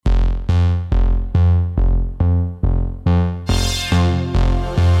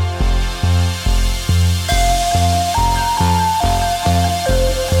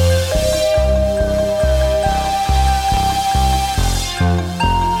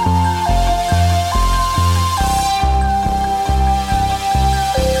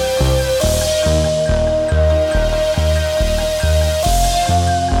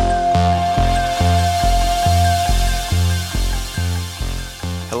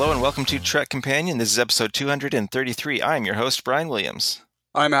Hello and welcome to Trek Companion. This is episode 233. I'm your host, Brian Williams.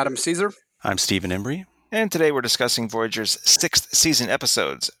 I'm Adam Caesar. I'm Stephen Embry. And today we're discussing Voyager's 6th season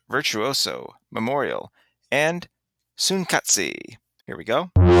episodes, Virtuoso, Memorial, and Tsunkatse. Here we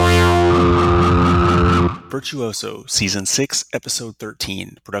go. Virtuoso, Season 6, Episode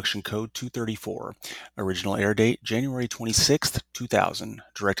 13, Production Code 234. Original air date, January 26th, 2000.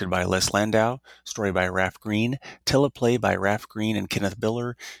 Directed by Les Landau. Story by Raf Green. Teleplay by Raf Green and Kenneth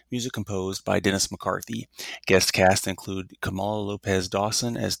Biller. Music composed by Dennis McCarthy. Guest cast include Kamala Lopez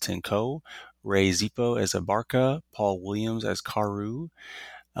Dawson as Tenko, Ray Zippo as Abarca, Paul Williams as Karu,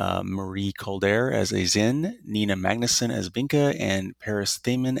 Marie Calder as Azin, Nina Magnuson as Vinka, and Paris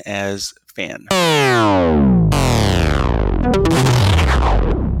Thaman as Fan.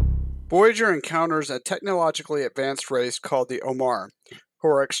 Voyager encounters a technologically advanced race called the Omar, who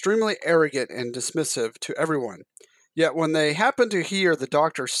are extremely arrogant and dismissive to everyone. Yet when they happen to hear the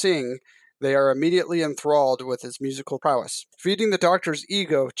Doctor sing, they are immediately enthralled with his musical prowess, feeding the Doctor's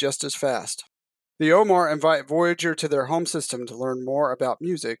ego just as fast. The Omar invite Voyager to their home system to learn more about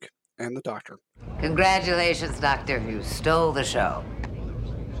music and the Doctor. Congratulations, Doctor. You stole the show.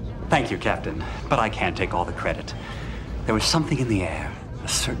 Thank you, Captain, but I can't take all the credit. There was something in the air, a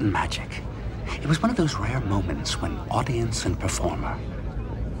certain magic. It was one of those rare moments when audience and performer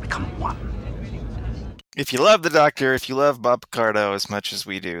become one. If you love the Doctor, if you love Bob Picardo as much as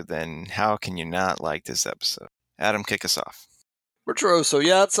we do, then how can you not like this episode? Adam, kick us off. Virtuoso,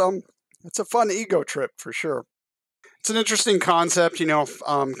 yeah, it's a fun ego trip for sure. It's an interesting concept,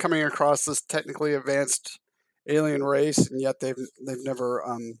 coming across this technically advanced alien race, and yet they've never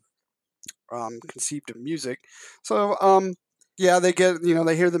conceived of music. So they get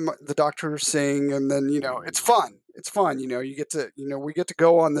they hear the Doctor sing, and then it's fun. It's fun. You get to we get to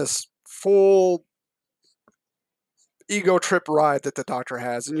go on this full ego trip ride that the Doctor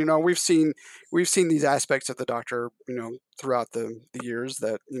has, and we've seen these aspects of the Doctor throughout the years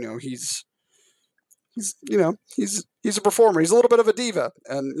that he's a performer. He's a little bit of a diva,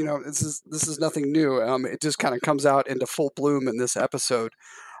 and this is nothing new. It just kind of comes out into full bloom in this episode.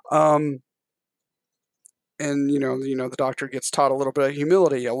 And the Doctor gets taught a little bit of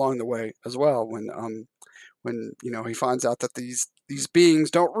humility along the way as well when he finds out that these beings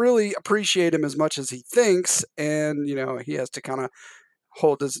don't really appreciate him as much as he thinks, and he has to kind of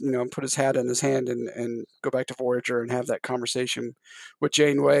hold his put his hat in his hand and go back to Voyager and have that conversation with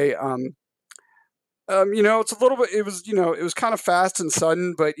Janeway. It's a little bit. It was kind of fast and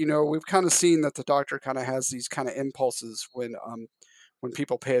sudden, but we've kind of seen that the Doctor kind of has these kind of impulses when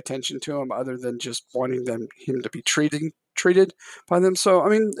people pay attention to him, other than just wanting him to be treated by them. So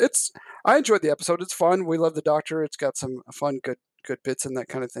I enjoyed the episode. It's fun. We love the Doctor. It's got some fun, good bits and that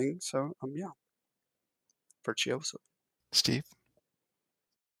kind of thing. So Virtuoso. Steve?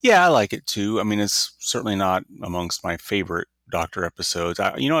 Yeah, I like it too. It's certainly not amongst my favorite Doctor episodes.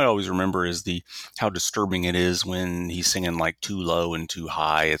 I always remember is how disturbing it is when he's singing like too low and too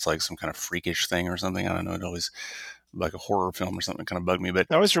high. It's like some kind of freakish thing or something. I don't know. It always, like a horror film or something, kind of bugged me. But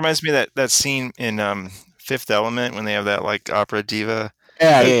It always reminds me of that scene in Fifth Element when they have that like opera diva.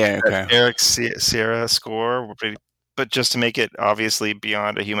 Okay. Eric Sierra score, but just to make it obviously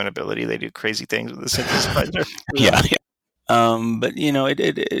beyond a human ability, they do crazy things with the synthesizer. Yeah. But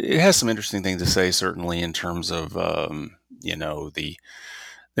it has some interesting things to say, certainly in terms of the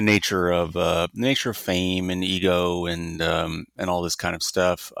nature of fame and ego and all this kind of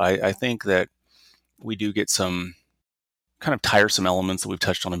stuff. I think that we do get some kind of tiresome elements that we've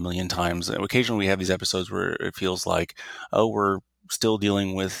touched on a million times. Occasionally we have these episodes where it feels like, we're still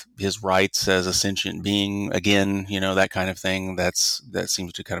dealing with his rights as a sentient being again, that kind of thing. That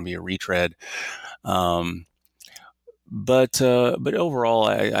seems to kind of be a retread. But overall,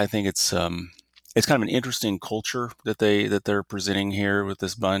 I think it's kind of an interesting culture that they're presenting here with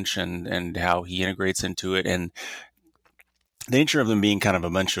this bunch and how he integrates into it, and the nature of them being kind of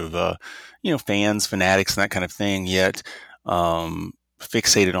a bunch of fans, fanatics, and that kind of thing, yet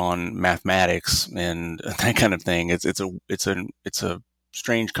fixated on mathematics and that kind of thing. It's a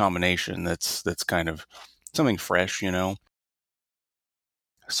strange combination that's kind of something fresh,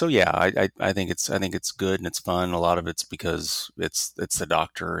 So yeah, I think it's good and it's fun. A lot of it's because it's the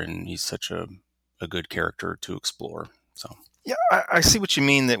Doctor and he's such a good character to explore. So yeah, I see what you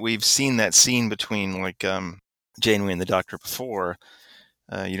mean, that we've seen that scene between like Janeway and the Doctor before.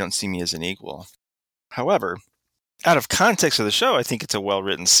 You don't see me as an equal. However, out of context of the show, I think it's a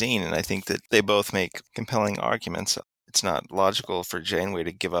well-written scene, and I think that they both make compelling arguments. It's not logical for Janeway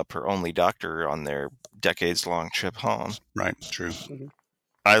to give up her only Doctor on their decades-long trip home. Right, true. Mm-hmm.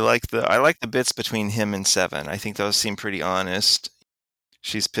 I like the bits between him and Seven. I think those seem pretty honest.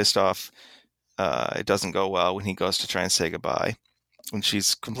 she's pissed off. It doesn't go well when he goes to try and say goodbye. And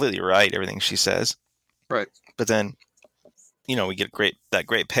she's completely right, everything she says. Right. But then, we get that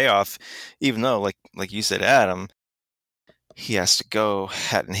great payoff, even though, like you said, Adam, he has to go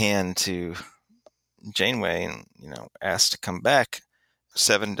hat in hand to Janeway and, ask to come back.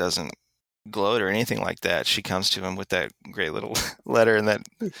 Seven doesn't gloat or anything like that. She comes to him with that great little letter, and that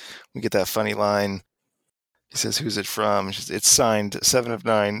we get that funny line. He says, "Who's it from?" It's signed 7 of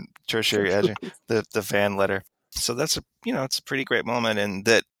 9 tertiary adjunct, the fan letter. So that's it's a pretty great moment, and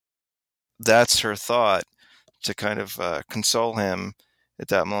that's her thought to kind of console him at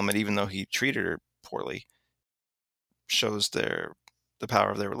that moment, even though he treated her poorly. Shows the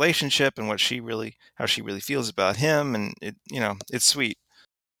power of their relationship and how she really feels about him, and it's sweet.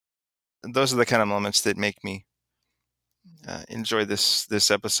 Those are the kind of moments that make me enjoy this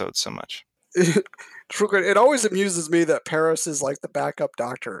episode so much. It always amuses me that Paris is like the backup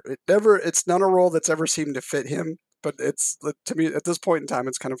doctor. It's not a role that's ever seemed to fit him, but it's, to me at this point in time,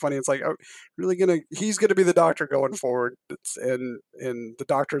 it's kind of funny. It's like, oh, he's gonna be the doctor going forward, and the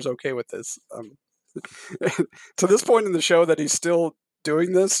doctor's okay with this. To this point in the show that he's still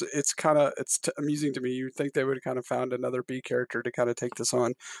doing this, it's amusing to me. You'd think they would have kind of found another B character to kind of take this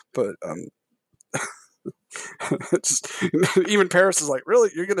on, but even Paris is like, really,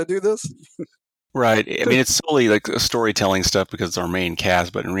 you're gonna do this? Right. I mean, it's solely like storytelling stuff because it's our main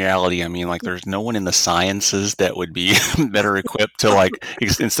cast, but in reality, I mean, like, there's no one in the sciences that would be better equipped to, like,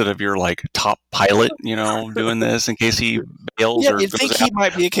 instead of your, like, top pilot, doing this in case he bails. Yeah, you'd think he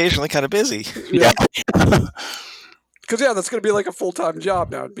might be occasionally kind of busy. Yeah. Because, that's going to be like a full-time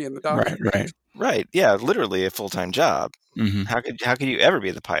job now, being the doctor. Right. Yeah, literally a full-time job. Mm-hmm. How could you ever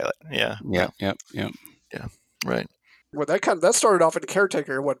be the pilot? Yeah. Yeah. Right. Well, that started off in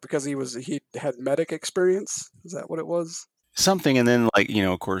caretaker. What? Because he had medic experience. Is that what it was? Something, and then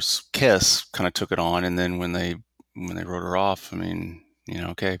of course, Kiss kind of took it on, and then when they wrote her off, I mean,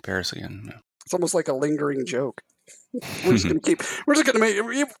 okay, Paris again. It's almost like a lingering joke. We're just gonna make.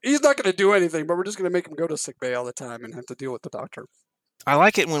 He's not gonna do anything, but we're just gonna make him go to sick bay all the time and have to deal with the doctor. I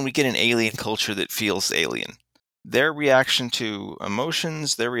like it when we get an alien culture that feels alien. Their reaction to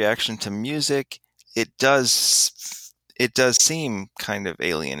emotions, their reaction to music, it does seem kind of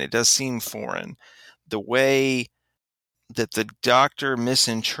alien. It does seem foreign. The way that the doctor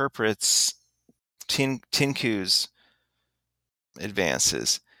misinterprets Tinku's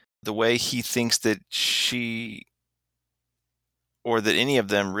advances, the way he thinks that she or that any of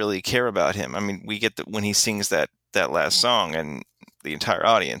them really care about him. I mean, we get that when he sings that last song, and the entire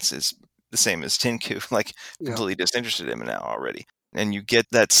audience is the same as Tinku, like completely disinterested in him now already. And you get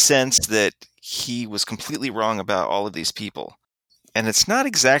that sense that he was completely wrong about all of these people. And it's not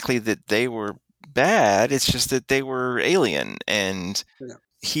exactly that they were bad, it's just that they were alien. And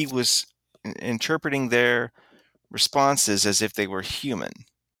he was interpreting their responses as if they were human.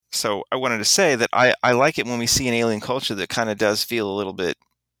 So I wanted to say that I like it when we see an alien culture that kind of does feel a little bit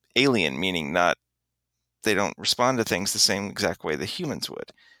alien, meaning they don't respond to things the same exact way the humans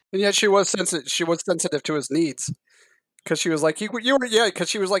would. And yet she was sensitive to his needs. Because she was like, because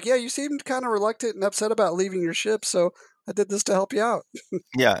she was like, you seemed kind of reluctant and upset about leaving your ship, so I did this to help you out.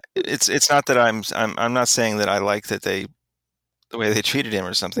 Yeah, it's not that I'm not saying that I like that the way they treated him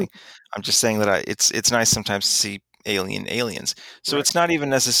or something. I'm just saying that it's nice sometimes to see aliens. So It's not even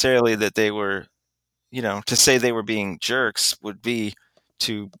necessarily that they were, to say they were being jerks would be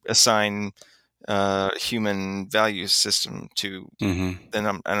to assign human value system to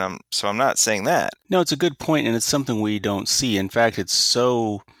them, so I'm not saying that. No, it's a good point, and it's something we don't see. In fact, it's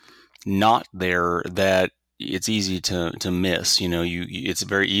so not there that it's easy to miss. It's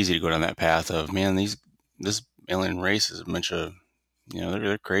very easy to go down that path of, man, this alien race is a bunch of,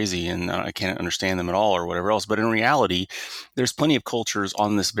 they're crazy and I can't understand them at all or whatever else. But in reality, there's plenty of cultures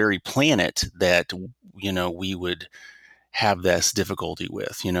on this very planet that we would have this difficulty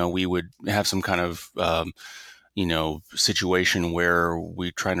with. We would have some kind of situation where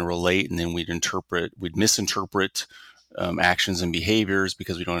we're trying to relate, and then we'd misinterpret actions and behaviors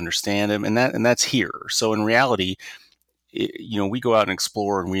because we don't understand them, and that's here. So in reality, we go out and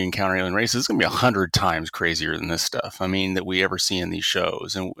explore and we encounter alien races. It's going to be 100 times crazier than this stuff, I mean, that we ever see in these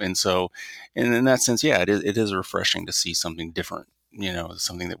shows. And so, and in that sense, it is refreshing to see something different,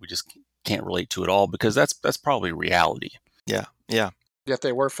 something that we just can't relate to at all, because that's probably reality. Yeah. Yet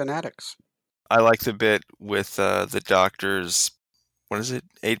they were fanatics. I like the bit with the doctor's, what is it,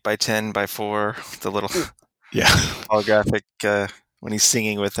 8x10x4, the little holographic when he's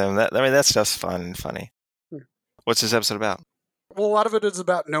singing with them. That stuff's fun and funny. What's this episode about? Well, a lot of it is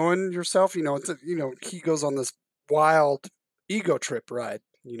about knowing yourself. He goes on this wild ego trip ride,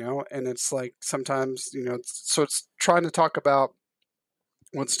 and it's like sometimes, so it's trying to talk about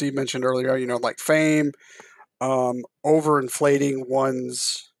what Steve mentioned earlier, like fame, overinflating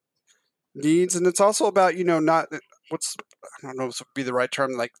one's needs. And it's also about, not I don't know if this would be the right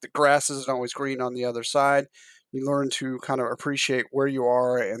term, like the grass isn't always green on the other side. You learn to kind of appreciate where you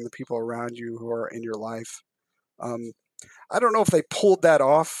are and the people around you who are in your life. I don't know if they pulled that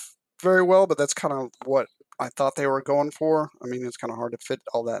off very well, but that's kind of what I thought they were going for. I mean, it's kind of hard to fit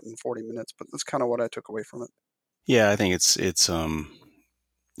all that in 40 minutes, but that's kind of what I took away from it. Yeah, I think it's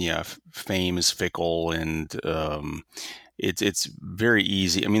fame is fickle, and it's very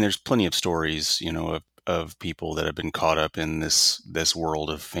easy. I mean, there's plenty of stories, of people that have been caught up in this world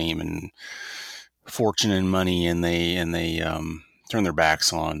of fame and fortune and money, and they turn their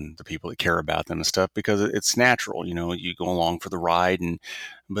backs on the people that care about them and stuff, because it's natural. You go along for the ride,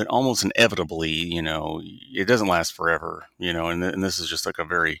 but almost inevitably, it doesn't last forever. And this is just like a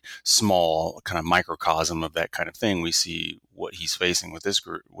very small kind of microcosm of that kind of thing. We see what he's facing with this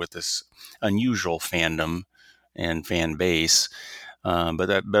group, with this unusual fandom and fan base. But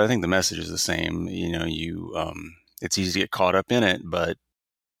I think the message is the same. It's easy to get caught up in it, but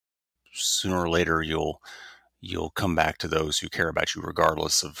sooner or later you'll come back to those who care about you,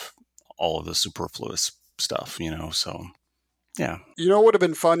 regardless of all of the superfluous stuff. So yeah. It would have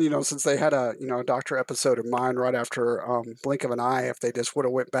been fun, since they had a Doctor episode of mine right after Blink of an Eye, if they just would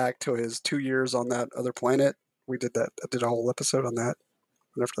have went back to his 2 years on that other planet. We did that. I did a whole episode on that.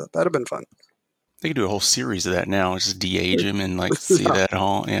 And after that'd have been fun. They could do a whole series of that now. Just de-age him and see that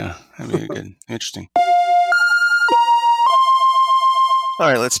all. Yeah, that'd be good. Interesting. All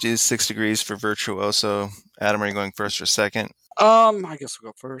right, let's do 6 degrees for Virtuoso. Adam, are you going first or second? I guess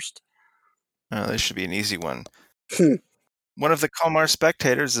we'll go first. This should be an easy one. One of the Kalmar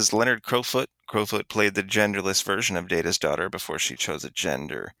spectators is Leonard Crowfoot. Crowfoot played the genderless version of Data's daughter before she chose a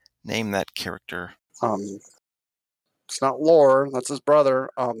gender. Name that character. It's not Lore. That's his brother.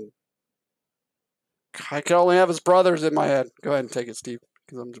 I can only have his brothers in my head. Go ahead and take it, Steve,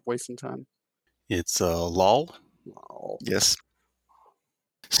 because I'm just wasting time. It's Lol. Oh. Yes.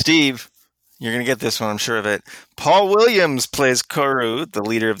 Steve, you're going to get this one, I'm sure of it. Paul Williams plays Koru, the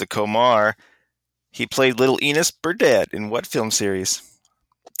leader of the Komar. He played Little Enos Burdett in what film series?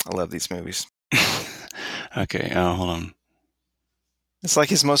 I love these movies. Okay, hold on. It's like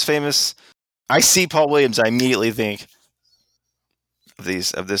his most famous. I see Paul Williams, I immediately think of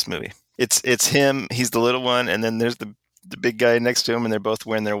this movie. It's him. He's the little one, and then there's the big guy next to him, and they're both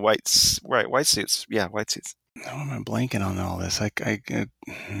wearing their white suits. Yeah, white suits. How am I blanking on all this?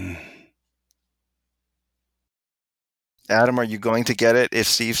 Adam, are you going to get it if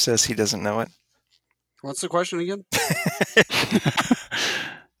Steve says he doesn't know it? What's the question again?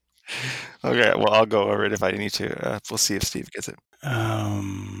 Okay, well, I'll go over it if I need to. We'll see if Steve gets it.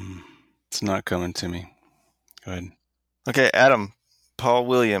 It's not coming to me. Go ahead. Okay, Adam. Paul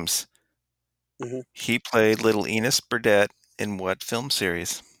Williams. Mm-hmm. He played Little Enos Burdett in what film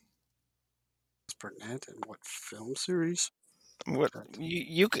series? Burnett in what film series? What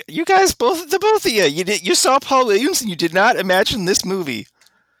you guys both of you you saw Paul Williams and you did not imagine this movie.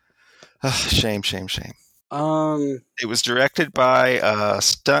 Shame. It was directed by a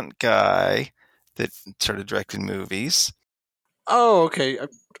stunt guy that started directing movies. Oh, okay.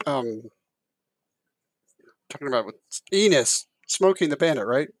 Talking about with Enos, Smoking the Bandit,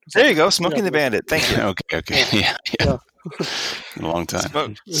 right? There you go, Smoking the Bandit. Thank you. Okay. Yeah. A long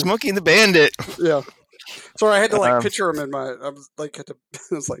time. Smoking the Bandit. Yeah. Sorry, I had to picture him in my. I was like,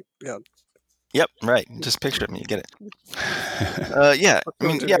 yeah. Yep, right. Just picture him, you get it. Yeah, I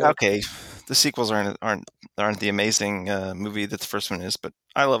mean, yeah, okay. The sequels aren't the amazing movie that the first one is, but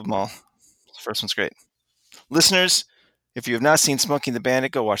I love them all. The first one's great. Listeners, if you have not seen Smoking the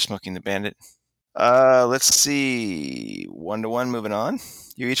Bandit, go watch Smoking the Bandit. Let's see. 1-1, moving on.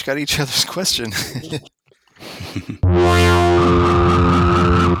 You each got each other's question.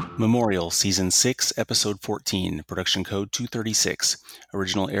 Memorial, Season 6, Episode 14, Production Code 236.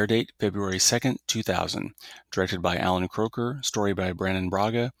 Original air date, February 2nd, 2000. Directed by Alan Croker. Story by Brandon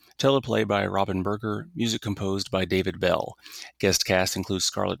Braga. Teleplay by Robin Berger. Music composed by David Bell. Guest cast includes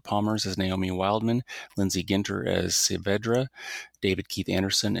Scarlett Palmers as Naomi Wildman, Lindsay Ginter as Saavedra, David Keith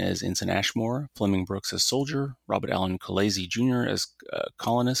Anderson as Ensign Ashmore, Fleming Brooks as Soldier, Robert Allen Colazzi Jr. as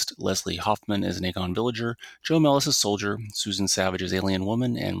Colonist, Leslie Hoffman as Nagon Villager, Joe Mellis as Soldier, Susan Savage as Alien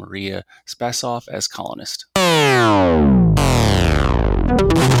Woman, and Maria Spasoff as Colonist.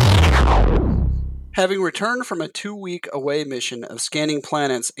 Having returned from a 2-week away mission of scanning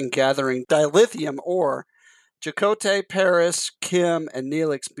planets and gathering dilithium ore, Chakotay, Paris, Kim, and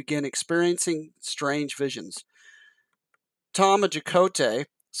Neelix begin experiencing strange visions. Tom and Chakotay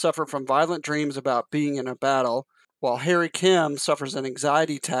suffer from violent dreams about being in a battle, while Harry Kim suffers an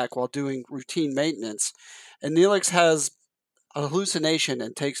anxiety attack while doing routine maintenance, and Neelix has a hallucination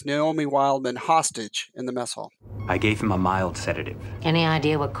and takes Naomi Wildman hostage in the mess hall. I gave him a mild sedative. Any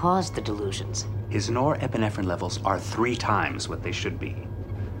idea what caused the delusions? His norepinephrine levels are 3 times what they should be.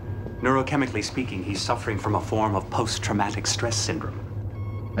 Neurochemically speaking, he's suffering from a form of post-traumatic stress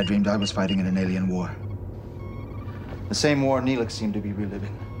syndrome. I dreamed I was fighting in an alien war. The same war Neelix seemed to be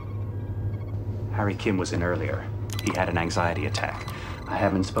reliving. Harry Kim was in earlier. He had an anxiety attack. I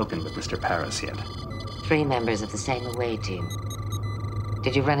haven't spoken with Mr. Paris yet. 3 members of the same away team.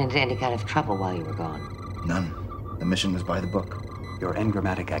 Did you run into any kind of trouble while you were gone? None. The mission was by the book. Your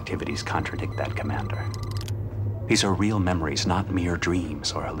engrammatic activities contradict that, Commander. These are real memories, not mere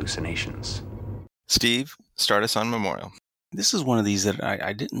dreams or hallucinations. Steve, start us on Memorial. This is one of these that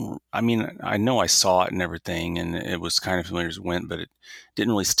I didn't. I mean, I know I saw it and everything, and it was kind of familiar as it went, but it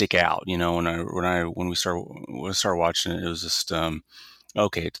didn't really stick out. You know, when we started watching it, it was just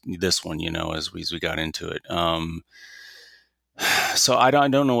okay. This one, you know, as we got into it. So I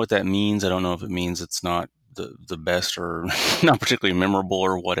don't know what that means. I don't know if it means it's not the best or not particularly memorable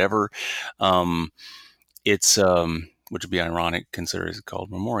or whatever. It's which would be ironic considering it's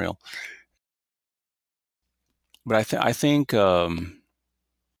called Memorial. But I think I'm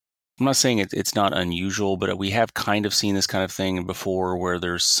not saying it's not unusual, but we have kind of seen this kind of thing before, where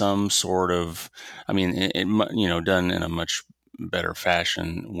there's some sort of, I mean, it you know, done in a much better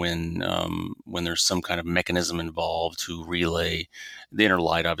fashion when there's some kind of mechanism involved to relay. The inner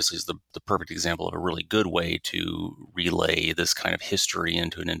light obviously is the perfect example of a really good way to relay this kind of history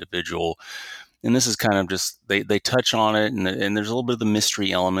into an individual. And this is kind of just they touch on it, and there's a little bit of the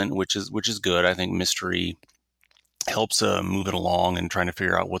mystery element, which is good. I think mystery helps move it along and trying to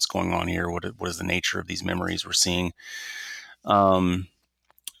figure out what's going on here. What is the nature of these memories we're seeing?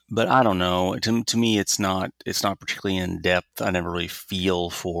 But I don't know. To me, it's not particularly in depth. I never really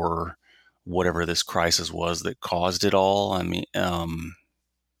feel for whatever this crisis was that caused it all. I mean,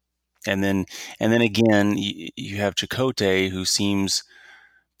 and then again, you have Chakotay, who seems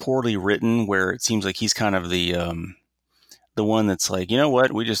poorly written, where it seems like he's kind of the one that's like, you know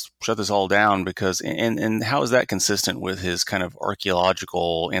what, we just shut this all down because, and how is that consistent with his kind of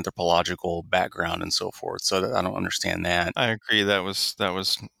archaeological, anthropological background and so forth? So I don't understand that. I agree. That was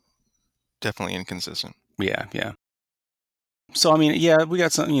definitely inconsistent. Yeah. So, I mean, yeah, we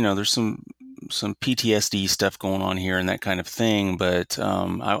got some, you know, there's some PTSD stuff going on here and that kind of thing, but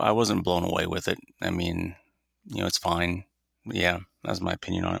I wasn't blown away with it. I mean, you know, it's fine. Yeah, that's my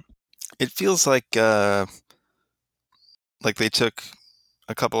opinion on it. It feels like they took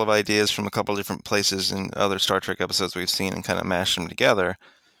a couple of ideas from a couple of different places in other Star Trek episodes we've seen and kind of mashed them together.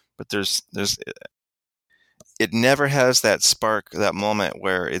 But it never has that spark, that moment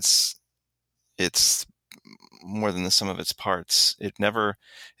where it's more than the sum of its parts. It never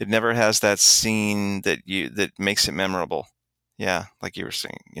has that scene that makes it memorable. Yeah, like you were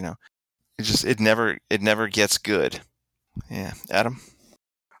saying, you know, it never gets good. Yeah, Adam.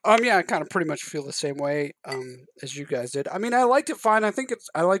 Yeah, I kind of pretty much feel the same way as you guys did. I mean, I liked it fine. I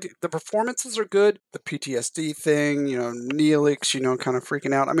liked it. The performances are good. The PTSD thing, you know, Neelix, you know, kind of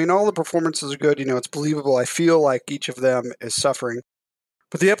freaking out. I mean, all the performances are good. You know, it's believable. I feel like each of them is suffering.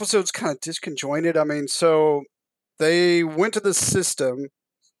 But the episode's kind of disconjointed. I mean, so they went to the system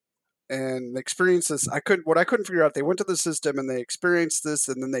and experienced this. What I couldn't figure out, they went to the system and they experienced this,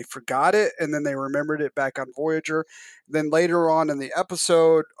 and then they forgot it, and then they remembered it back on Voyager. Then later on in the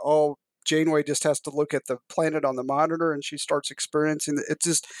episode, Janeway just has to look at the planet on the monitor, and she starts experiencing it.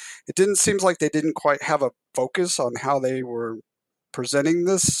 It didn't seem like they didn't quite have a focus on how they were presenting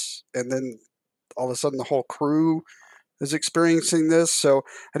this, and then all of a sudden the whole crew is experiencing this. So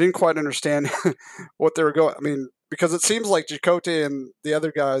I didn't quite understand what they were going. I mean, because it seems like Chakotay and the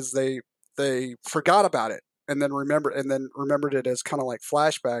other guys, they forgot about it and then remembered it as kind of like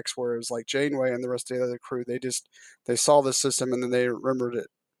flashbacks, whereas like Janeway and the rest of the other crew, they saw the system and then they remembered it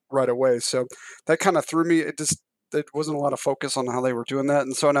right away. So that kind of threw me. It wasn't a lot of focus on how they were doing that.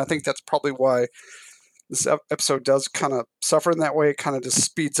 And I think that's probably why this episode does kind of suffer in that way. It kind of just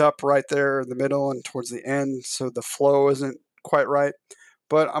speeds up right there in the middle and towards the end. So the flow isn't quite right,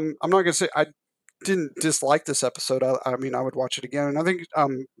 but I'm not going to say I didn't dislike this episode. I mean, I would watch it again. And I think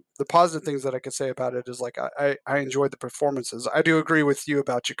the positive things that I could say about it is like I enjoyed the performances. I do agree with you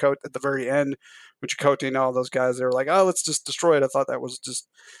about Chakotay at the very end with Chakotay and all those guys. They were like, oh, let's just destroy it. I thought that was just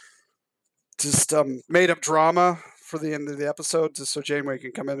made up drama for the end of the episode, just so Janeway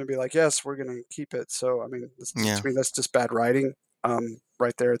can come in and be like, yes, we're going to keep it. So, I mean, to me, that's just bad writing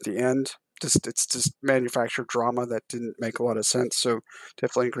right there at the end. it's just manufactured drama that didn't make a lot of sense. So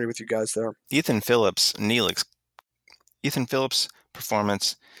definitely agree with you guys there. Ethan Phillips'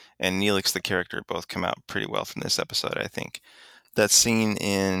 performance and Neelix the character both come out pretty well from this episode, I think. That scene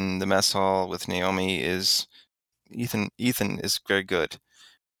in the mess hall with Naomi is Ethan is very good.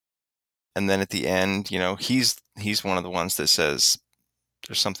 And then at the end, he's one of the ones that says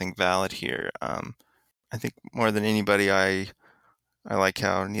there's something valid here. I think more than anybody, I like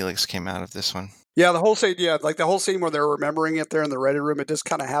how Neelix came out of this one. Yeah, the whole scene where they're remembering it there in the ready room, it just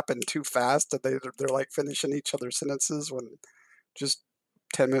kind of happened too fast that they're like finishing each other's sentences when just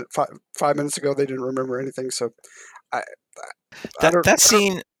 5 minutes ago they didn't remember anything. So that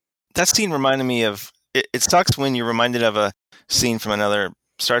scene reminded me of it sucks when you're reminded of a scene from another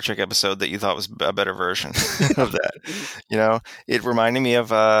Star Trek episode that you thought was a better version of that. It reminded me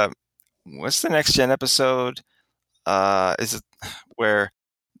of what's the Next Gen episode? Is it where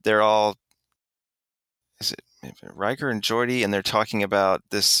they're all? Is it Riker and Geordi, and they're talking about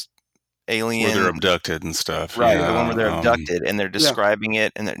this alien where they're abducted and stuff, right? Yeah, the one where they're abducted and they're describing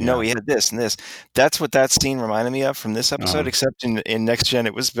it, and no, we had this and this. That's what that scene reminded me of from this episode. Except in Next Gen,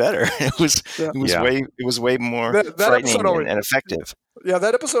 it was better. It was way more frightening and effective. Yeah,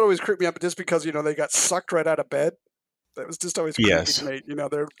 that episode always creeped me up just because they got sucked right out of bed. That was just always creepy to me.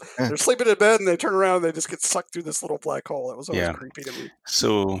 They're sleeping in bed and they turn around and they just get sucked through this little black hole. That was always creepy to me.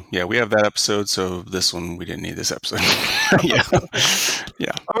 So we have that episode. So this one, we didn't need this episode. Yeah.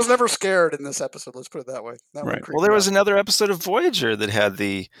 I was never scared in this episode. Let's put it that way. Right. Well, there was another episode of Voyager that had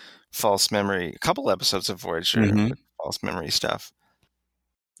the false memory. A couple episodes of Voyager with false memory stuff.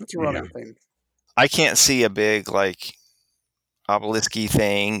 That's a running thing. I can't see a big obelisk-y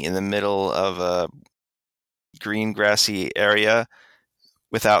thing in the middle of a green grassy area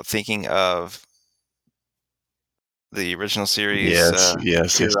without thinking of the original series. Yes.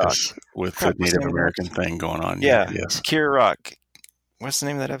 With the Native American thing going on. Yeah. Yes. Kira. What's the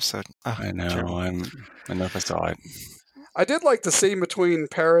name of that episode? I know. I know if I saw it. I did like the scene between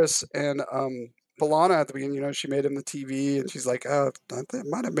Paris and B'Elanna at the beginning. She made him the TV, and she's like, "Oh, I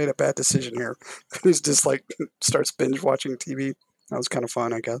might have made a bad decision here." He's just starts binge watching TV. That was kind of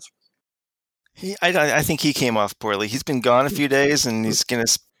fun, I guess. I think he came off poorly. He's been gone a few days, and he's gonna.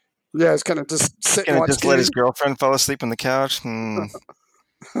 Yeah, he's kind of just sitting. Gonna just let his girlfriend fall asleep on the couch. And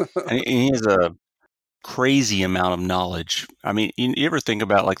he has a crazy amount of knowledge. I mean, you ever think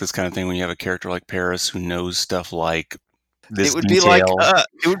about this kind of thing when you have a character like Paris who knows stuff like this? It would be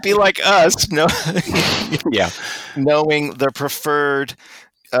like us, knowing the preferred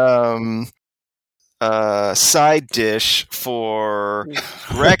side dish for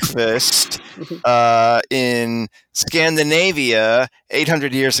breakfast in Scandinavia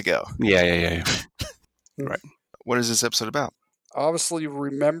 800 years ago. Yeah. Right. What is this episode about? Obviously,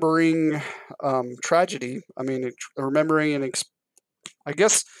 remembering tragedy. I mean, remembering I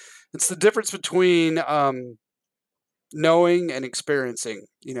guess it's the difference between knowing and experiencing.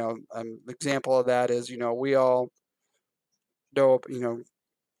 An example of that is, we all know, the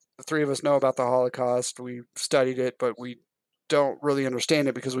three of us know about the Holocaust. We studied it, but we don't really understand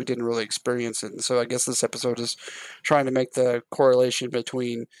it because we didn't really experience it. And so I guess this episode is trying to make the correlation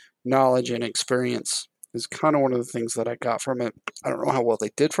between knowledge and experience. Is kind of one of the things that I got from it. I don't know how well they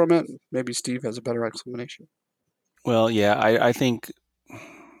did from it. Maybe Steve has a better explanation. Well, yeah, I think,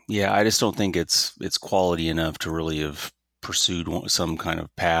 I just don't think it's quality enough to really have pursued some kind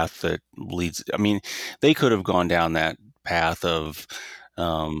of path that leads. I mean, they could have gone down that path of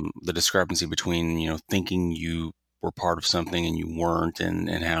the discrepancy between, thinking you were part of something and you weren't, and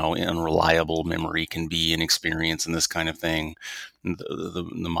how unreliable memory can be and experience and this kind of thing, the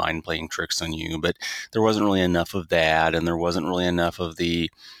mind playing tricks on you. But there wasn't really enough of that, and there wasn't really enough of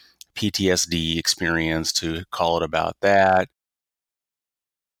the PTSD experience to call it about that,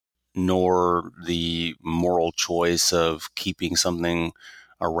 nor the moral choice of keeping something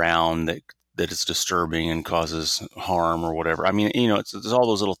around that is disturbing and causes harm or whatever. I mean, it's all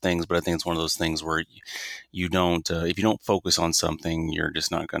those little things, but I think it's one of those things where you don't, if you don't focus on something, you're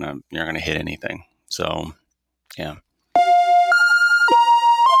just not gonna hit anything. So, yeah.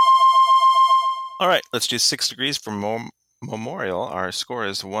 All right, let's do 6 degrees for Memorial. Our score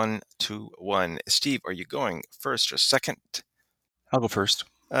is 1-1. Steve, are you going first or second? I'll go first.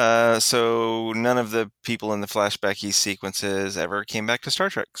 So none of the people in the flashbacky sequences ever came back to Star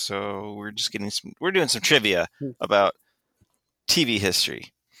Trek. So we're just we're doing some trivia about TV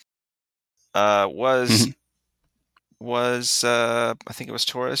history. I think it was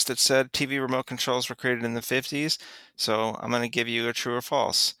Taurus that said TV remote controls were created in the 50s. So I'm going to give you a true or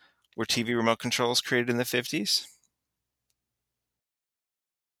false. Were TV remote controls created in the 50s?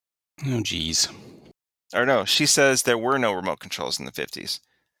 Oh, geez. Or no, she says there were no remote controls in the 50s.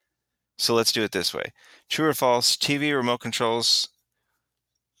 So let's do it this way. True or false, TV remote controls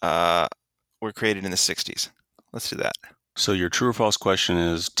were created in the 60s. Let's do that. So your true or false question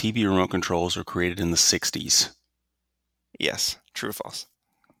is TV remote controls were created in the 60s. Yes. True or false?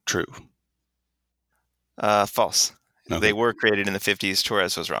 True. False. Okay. They were created in the 50s.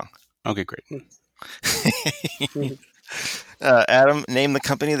 Torres was wrong. Okay, great. Adam, name the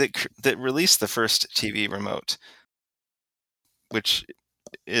company that released the first TV remote, which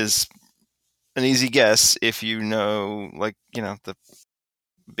is an easy guess if you know, the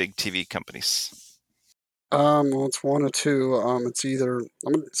big TV companies. Well, it's one or two. It's either,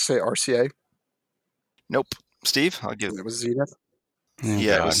 I'm going to say RCA. Nope. Steve, I'll give It was Zenith. Oh,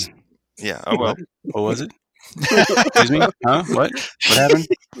 Yeah, it God. was. Yeah. Oh well. What was it? Excuse me? Huh? What? What happened?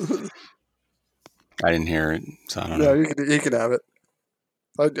 I didn't hear it, so I don't know. Yeah, you can have it.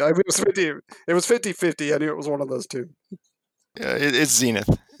 It was 50-50. I knew it was one of those two. It's Zenith.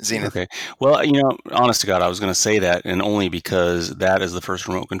 Zenith. Okay. Well, honest to God, I was going to say that, and only because that is the first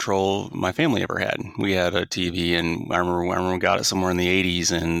remote control my family ever had. We had a TV, and I remember we got it somewhere in the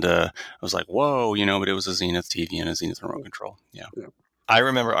 80s, and I was like, whoa, but it was a Zenith TV and a Zenith remote control. Yeah. I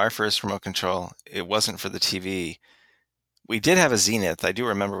remember our first remote control. It wasn't for the TV. We did have a Zenith. I do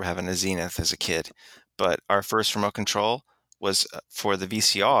remember having a Zenith as a kid, but our first remote control was for the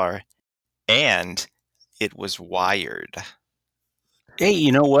VCR, and it was wired. Hey,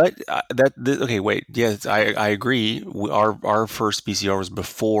 you know what? Okay, wait. Yes, I agree. Our first VCR was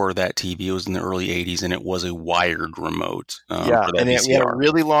before that TV. It was in the early 80s, and it was a wired remote. Yeah, for that and we had a VCR.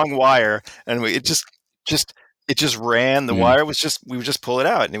 really long wire, and it just ran. The wire was we would just pull it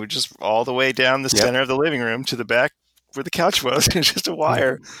out, and it would just all the way down the center of the living room to the back where the couch was. It was just a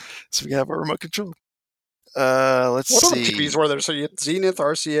wire, so we have our remote control. Let's see. What other TVs were there? So you had Zenith,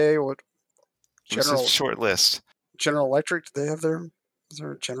 RCA, what? General. It's a short list. General Electric. Did they have their? Is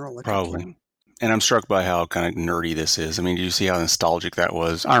there a General Electric? Probably. TV? And I'm struck by how kind of nerdy this is. I mean, do you see how nostalgic that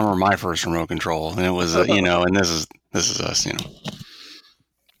was? I remember my first remote control, and it was, and this is us,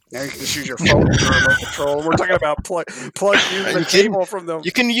 Now you can just use your phone as a remote control. We're talking about plug using the cable from the.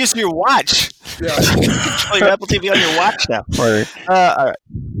 You can use your watch. Yeah. You can control your Apple TV on your watch now. Right. All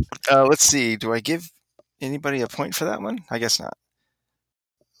right. Let's see. Do I give anybody a point for that one? I guess not.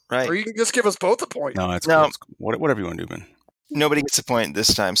 Right. Or you can just give us both a point. No, it's cool. Whatever you want to do, Ben. Nobody gets a point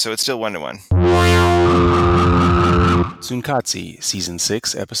this time, so it's still 1-1. Tsunkatsu, Season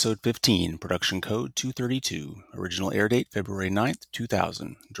 6, Episode 15, Production Code 232. Original air date February 9th,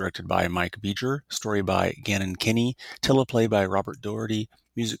 2000. Directed by Mike Beecher. Story by Gannon Kinney. Teleplay by Robert Doherty.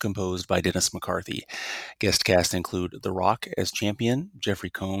 Music composed by Dennis McCarthy. Guest cast include The Rock as Champion, Jeffrey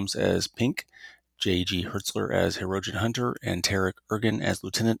Combs as Pink, J.G. Hertzler as Hirogen Hunter, and Tarek Ergin as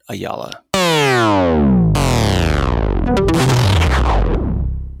Lieutenant Ayala.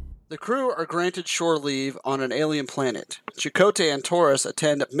 The crew are granted shore leave on an alien planet. Chakotay and Taurus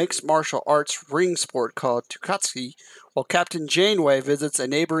attend a mixed martial arts ring sport called Tukatsuki, while Captain Janeway visits a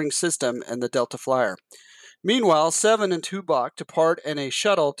neighboring system and the Delta Flyer. Meanwhile, Seven and Tuvok depart in a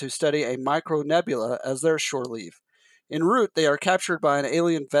shuttle to study a micronebula as their shore leave. En route, they are captured by an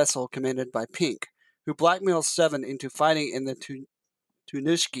alien vessel commanded by Pink, who blackmails Seven into fighting in the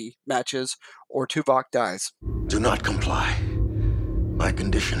Tunishki matches, or Tuvok dies. Do not comply. My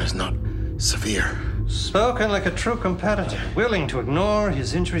condition is not severe. Spoken like a true competitor, willing to ignore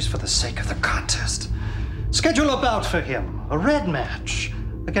his injuries for the sake of the contest. Schedule a bout for him, a red match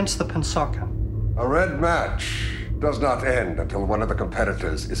against the Pensacola. A red match does not end until one of the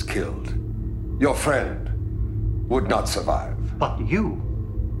competitors is killed. Your friend would not survive. But you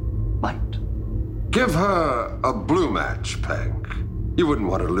might. Give her a blue match, Pink. You wouldn't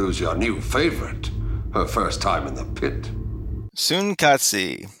want to lose your new favorite, her first time in the pit.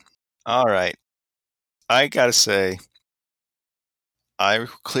 Tsunkatsu. All right. I gotta say, I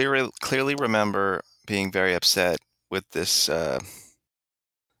clearly remember being very upset with this. I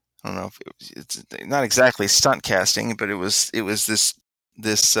don't know if it's not exactly stunt casting, but it was this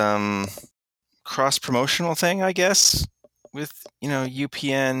cross promotional thing, I guess, with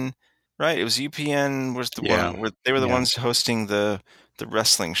UPN. Right, it was UPN was the one where they were the ones hosting the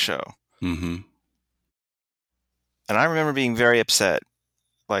wrestling show. Mm-hmm. And I remember being very upset.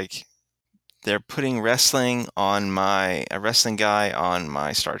 Like, they're putting a wrestling guy on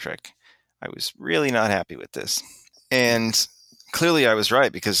my Star Trek. I was really not happy with this. And clearly I was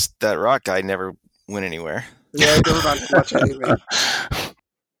right, because that Rock guy never went anywhere. Yeah, he never got much anyway.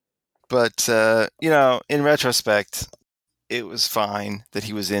 But, in retrospect, it was fine that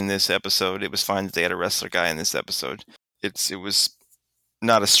he was in this episode. It was fine that they had a wrestler guy in this episode. It was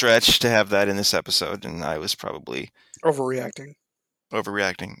not a stretch to have that in this episode, and I was probably Overreacting.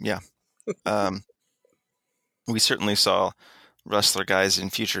 Yeah. We certainly saw wrestler guys in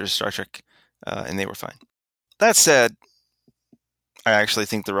future Star Trek, and they were fine. That said, I actually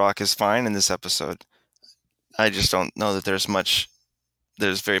think The Rock is fine in this episode. I just don't know that there's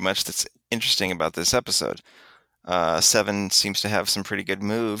very much that's interesting about this episode. Seven seems to have some pretty good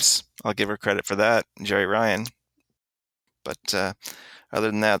moves. I'll give her credit for that, Jerry Ryan. But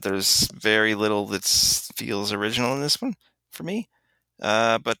other than that, there's very little that feels original in this one for me.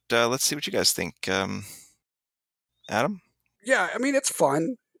 But let's see what you guys think. Adam? Yeah, I mean, it's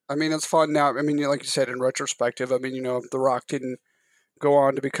fun. I mean, it's fun now. I mean, like you said, in retrospective, I mean, if The Rock didn't go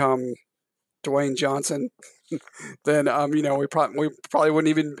on to become Dwayne Johnson, then we probably wouldn't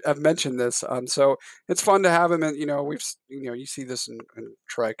even have mentioned this. So it's fun to have him, and you see this in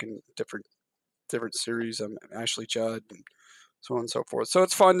Trek and different series. Ashley Judd and so on and so forth. So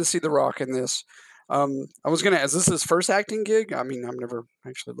it's fun to see The Rock in this. Is this his first acting gig? I mean, I've never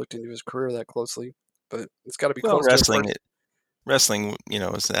actually looked into his career that closely, but it's got to be close. Wrestling,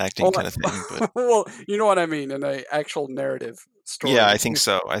 is an acting kind of thing. But well, you know what I mean, in an actual narrative story. Yeah, I think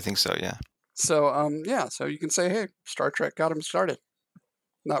so. Yeah. So, so you can say, hey, Star Trek got him started.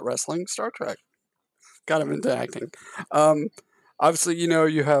 Not wrestling, Star Trek got him into acting. Obviously,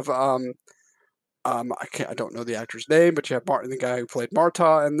 you have I don't know the actor's name, but you have Martin, the guy who played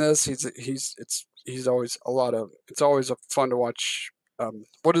Marta in this. It's always fun to watch.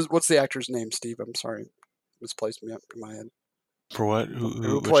 What's the actor's name, Steve? I'm sorry, misplaced me up in my head. For what?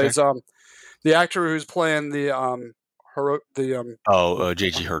 Who plays the actor who's playing the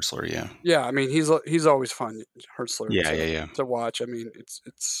J.G. Hertzler, yeah. Yeah, I mean he's always fun, Hertzler. To watch. I mean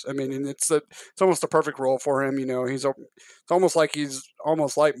it's almost a perfect role for him. It's almost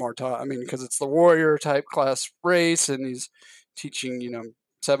like Marta. I mean, because it's the warrior type class race, and he's teaching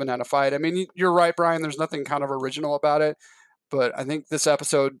 7 how to fight. I mean, you're right, Brian. There's nothing kind of original about it, but I think this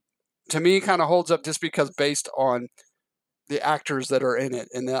episode to me kind of holds up just because based on the actors that are in it,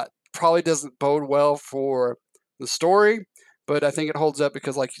 and that probably doesn't bode well for the story, but I think it holds up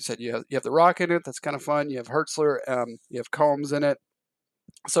because, like you said, you have The Rock in it. That's kind of fun. You have Hertzler, you have Combs in it,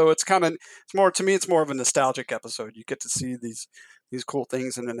 so it's more of a nostalgic episode. You get to see these cool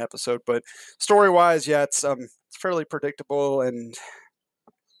things in an episode, but story wise, it's fairly predictable and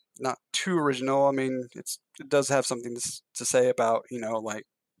not too original. I mean, it does have something to say about like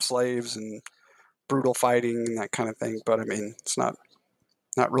slaves and brutal fighting and that kind of thing, but I mean, it's not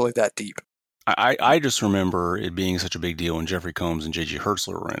really that deep. I just remember it being such a big deal when Jeffrey Combs and J.G.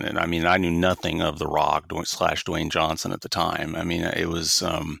 Hertzler were in it. I mean, I knew nothing of The Rock / Dwayne Johnson at the time. I mean, it was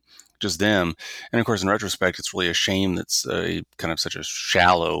just them. And of course, in retrospect, it's really a shame that's kind of such a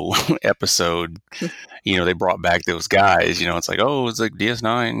shallow episode. They brought back those guys. It's like, oh, it's like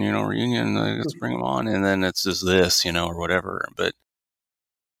DS9, reunion. Let's bring them on, and then it's just this, or whatever. But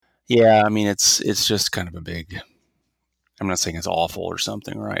yeah, I mean, it's just kind of a big. I'm not saying it's awful or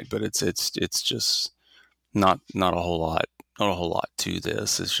something, right? But it's just not a whole lot to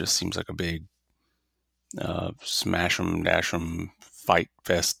this. It just seems like a big smash 'em, dash 'em, fight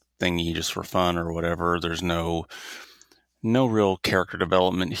fest thingy just for fun or whatever. There's no real character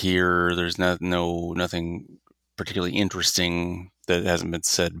development here. There's nothing particularly interesting that hasn't been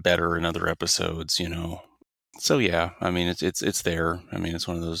said better in other episodes, So yeah, I mean it's there. I mean it's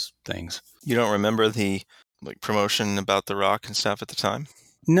one of those things. You don't remember the promotion about The Rock and stuff at the time?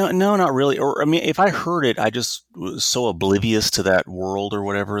 No, not really. Or I mean, if I heard it, I just was so oblivious to that world or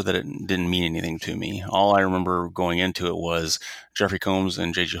whatever that it didn't mean anything to me. All I remember going into it was Jeffrey Combs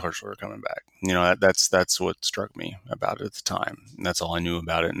and J.G. Hertzler coming back. That's what struck me about it at the time. And that's all I knew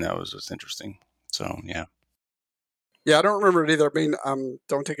about it, and that was just interesting. So yeah. Yeah, I don't remember it either. I mean,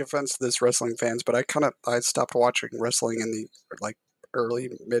 don't take offense to this, wrestling fans, but I stopped watching wrestling in the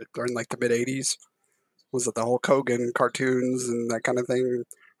the mid '80s. Was it the Hulk Hogan cartoons and that kind of thing?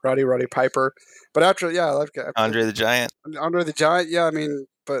 Roddy Piper. But after, Andre the Giant. Andre the Giant, yeah, I mean,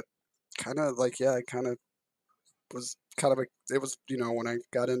 but kind of it was when I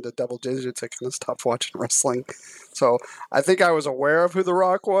got into double digits, I kind of stopped watching wrestling. So I think I was aware of who The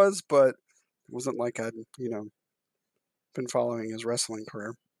Rock was, but it wasn't like I'd, been following his wrestling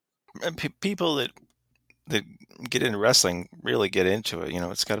career. And people that get into wrestling really get into it.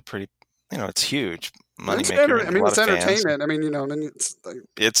 It's got a pretty, it's huge. It's entertainment. I mean,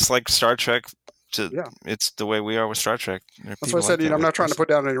 it's like Star Trek. It's the way we are with Star Trek. That's what I said. I'm not trying to put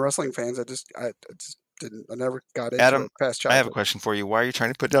down any wrestling fans. I just didn't. I never got into Adam, it past childhood. I have a question for you. Why are you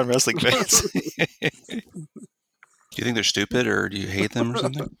trying to put down wrestling fans? Do you think they're stupid, or do you hate them, or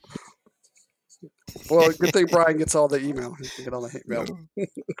something? Well, good thing Brian gets all the email. He can get all the hate mail.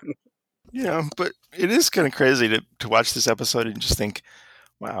 But it is kind of crazy to watch this episode and just think,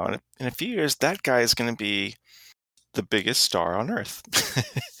 wow, in a few years, that guy is going to be the biggest star on Earth.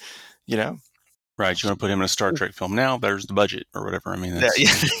 Right. You want to put him in a Star Trek film now? There's the budget or whatever. I mean,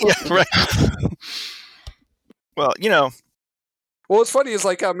 that's... yeah, right. Well, Well, what's funny is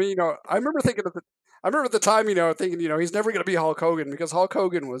like, I remember thinking at the time, thinking, he's never going to be Hulk Hogan, because Hulk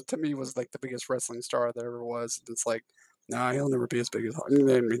Hogan was like the biggest wrestling star there ever was. It's like, nah, he'll never be as big as Hulk.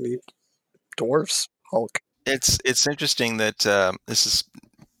 I mean, he dwarfs Hulk. It's interesting that this is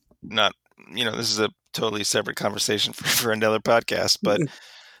not, this is a totally separate conversation for another podcast, but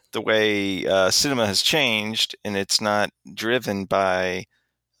the way cinema has changed, and it's not driven by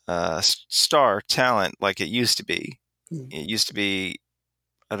star talent like it used to be. It used to be,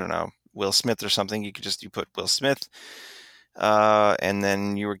 I don't know, Will Smith or something. You put Will Smith, and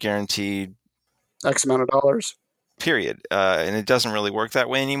then you were guaranteed X amount of dollars. Period. And it doesn't really work that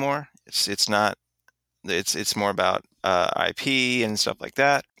way anymore. It's not. It's more about IP and stuff like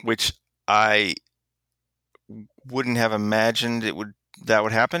that, which I wouldn't have imagined that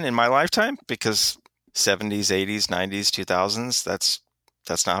would happen in my lifetime, because 70s, 80s, 90s, 2000s, that's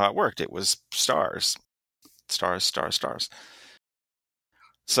not how it worked. It was stars.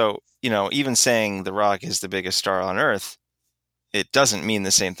 So, even saying The Rock is the biggest star on Earth, it doesn't mean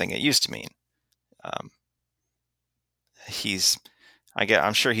the same thing it used to mean. I'm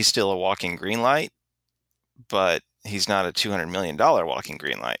sure he's still a walking green light, but he's not a $200 million walking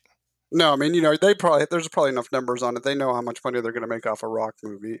green light. No, I mean, there's probably enough numbers on it. They know how much money they're going to make off a Rock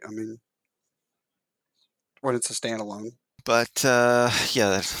movie. I mean, when it's a standalone. But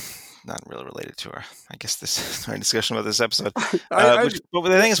that's not really related to our discussion about this episode. But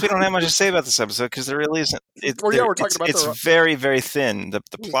the thing is, we don't have much to say about this episode because there really isn't. We're talking about it's very, very thin. The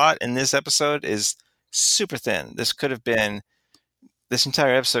plot in this episode is super thin. This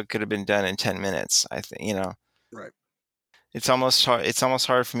entire episode could have been done in 10 minutes. I think, Right. It's almost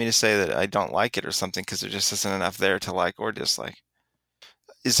hard for me to say that I don't like it or something, because there just isn't enough there to like or dislike.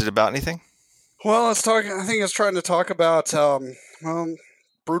 Is it about anything? Well, I think it's trying to talk about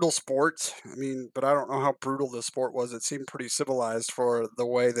brutal sports. I mean, but I don't know how brutal this sport was. It seemed pretty civilized for the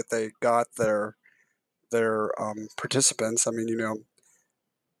way that they got their participants. I mean,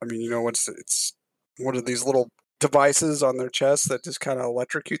 what are these little devices on their chest that just kind of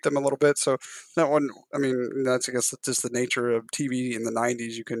electrocute them a little bit? So that one, I mean, that's, I guess, just the nature of TV in the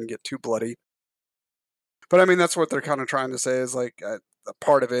 90s. You couldn't get too bloody. But I mean, that's what they're kind of trying to say, is like a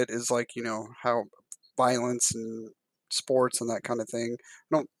part of it is like, how violence and sports and that kind of thing.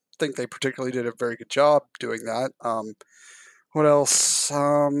 I don't think they particularly did a very good job doing that. What else?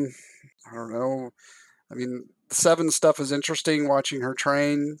 I don't know. I mean, the Seven stuff is interesting, watching her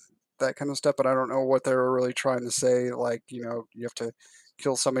train, that kind of stuff, but I don't know what they were really trying to say. Like, you have to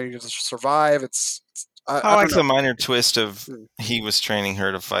kill somebody to survive. I like the minor twist of he was training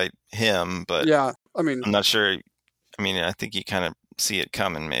her to fight him, but yeah, I mean, I'm not sure. I mean, I think you kind of see it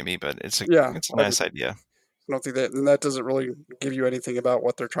coming, maybe, but it's a nice idea. I don't think that doesn't really give you anything about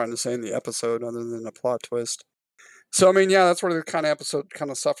what they're trying to say in the episode other than a plot twist. So, I mean, yeah, that's where the kind of episode kind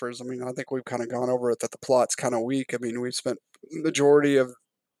of suffers. I mean, I think we've kind of gone over it, that the plot's kind of weak. I mean, we've spent the majority of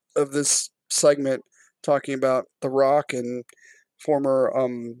this segment talking about The Rock and former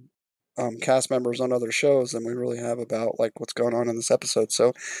cast members on other shows than we really have about like what's going on in this episode. So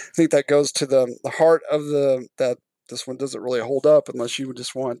I think that goes to the heart of that this one doesn't really hold up unless you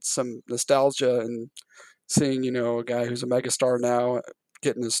just want some nostalgia and seeing, a guy who's a megastar now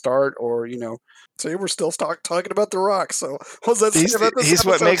getting his start, or, see, we're still talking about The Rock. So what's that say about this he's episode,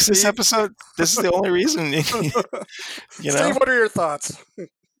 what makes Steve? This episode. This is the only reason. Steve, what are your thoughts?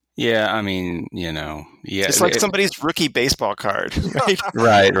 Yeah, I mean, yeah. It's like somebody's rookie baseball card,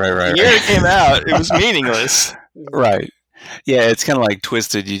 right? Right. The year it came out, it was meaningless. Right. Yeah, it's kind of like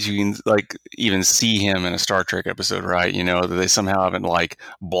twisted. You can like even see him in a Star Trek episode, right? That they somehow haven't like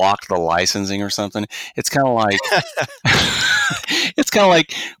blocked the licensing or something. It's kind of like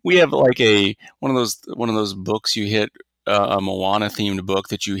we have like one of those books you hit. A Moana themed book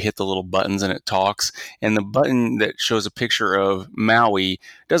that you hit the little buttons and it talks, and the button that shows a picture of Maui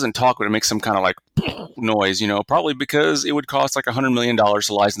doesn't talk, but it makes some kind of like noise, probably because it would cost like $100 million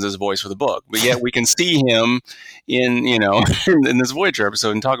to license his voice for the book. But yet we can see him in, in this Voyager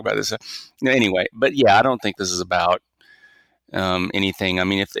episode and talk about this. Anyway, but yeah, I don't think this is about anything. I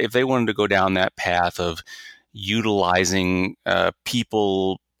mean, if they wanted to go down that path of utilizing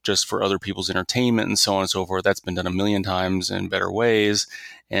people just for other people's entertainment and so on and so forth, that's been done a million times in better ways,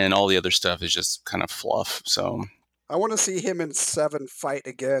 and all the other stuff is just kind of fluff. So I want to see him and Seven fight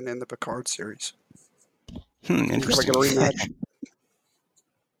again in the Picard series. Interesting. Like a rematch.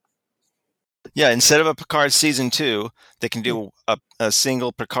 Yeah, instead of a Picard season 2, they can do a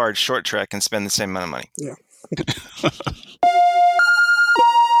single Picard short trek and spend the same amount of money. Yeah.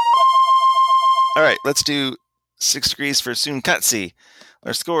 All right, let's do 6 Degrees for Tsunkatse.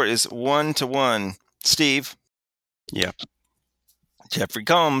 Our score is 1-1. Steve. Yep. Jeffrey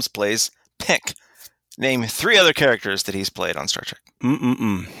Combs plays Pick. Name 3 other characters that he's played on Star Trek.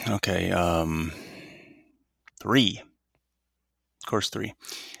 Okay. 3. Of course, 3.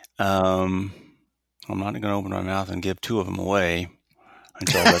 I'm not going to open my mouth and give 2 of them away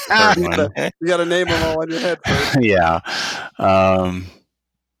until I get the third one. You got to name them all in your head first. Yeah.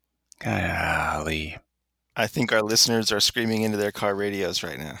 Golly. I think our listeners are screaming into their car radios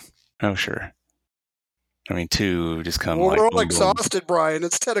right now. Oh, sure. I mean, 2 just come Well, like... we're all exhausted, Brian.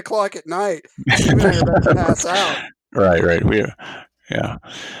 It's 10 o'clock at night. Steve and I are about to pass out. Right. Yeah.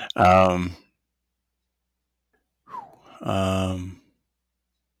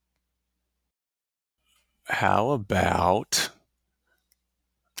 How about...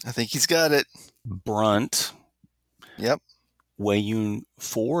 I think he's got it. Brunt. Yep. Weiyun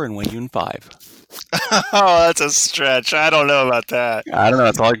 4 and Weiyun 5. Oh, that's a stretch. I don't know about that. I don't know.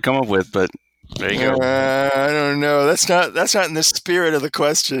 That's all I can come up with, but there you go. I don't know. That's not in the spirit of the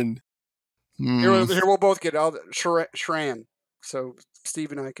question. Here we'll both get out Shran. So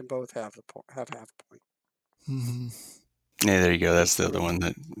Steve and I can both have half a point. Mm-hmm. Yeah, there you go. That's the other one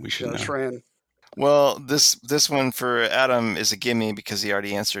that we should know. Shran. Well, this one for Adam is a gimme because he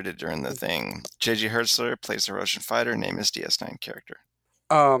already answered it during the thing. J.G. Hertzler plays the Russian fighter. Name his DS9 character.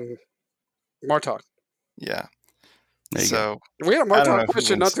 Martok. Yeah. So we had a Martok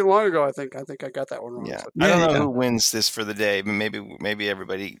question not too long ago. I think I got that one wrong. Yeah. So. I don't know who wins this for the day, but maybe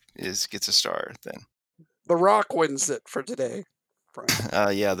everybody gets a star then. The Rock wins it for today.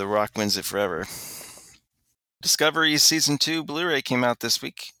 Yeah, The Rock wins it forever. Discovery Season 2 Blu-ray came out this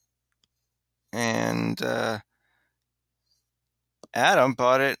week. And Adam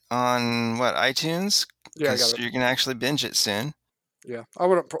bought it on iTunes? Yeah, I got it. You're gonna actually binge it soon. Yeah, I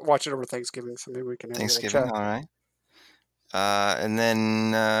want to watch it over Thanksgiving, so maybe we can have Thanksgiving, all right. And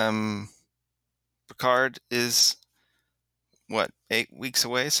then Picard is 8 weeks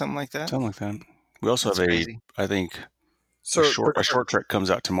away, something like that. Something like that. We also have I think, so a short trek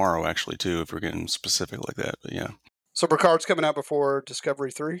comes out tomorrow, actually, too, if we're getting specific like that. But yeah. So Picard's coming out before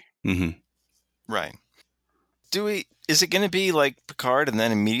Discovery 3. Mm-hmm. Right. Is it going to be like Picard and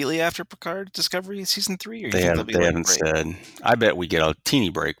then immediately after Picard Discovery Season 3? Or they haven't said. I bet we get a teeny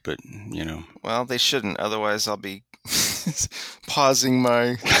break, but, Well, they shouldn't. Otherwise, I'll be pausing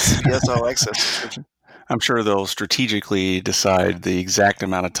my CBS All Access subscription. I'm sure they'll strategically decide the exact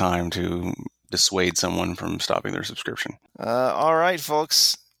amount of time to dissuade someone from stopping their subscription. All right,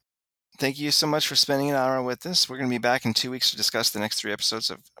 folks. Thank you so much for spending an hour with us. We're going to be back in 2 weeks to discuss the next 3 episodes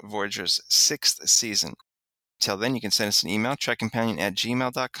of Voyager's 6th season. Till then, you can send us an email,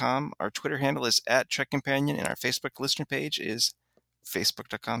 trekcompanion@gmail.com. Our Twitter handle is @trekcompanion, and our Facebook listener page is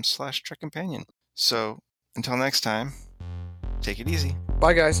facebook.com/trekcompanion. So, until next time, take it easy.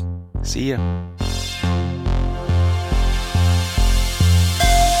 Bye, guys. See ya.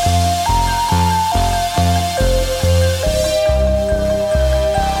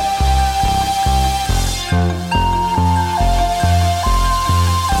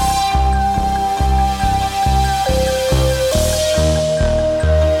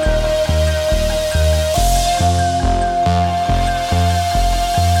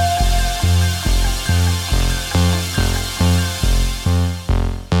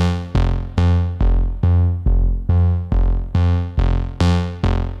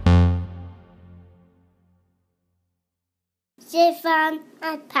 Stefan,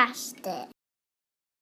 I passed it.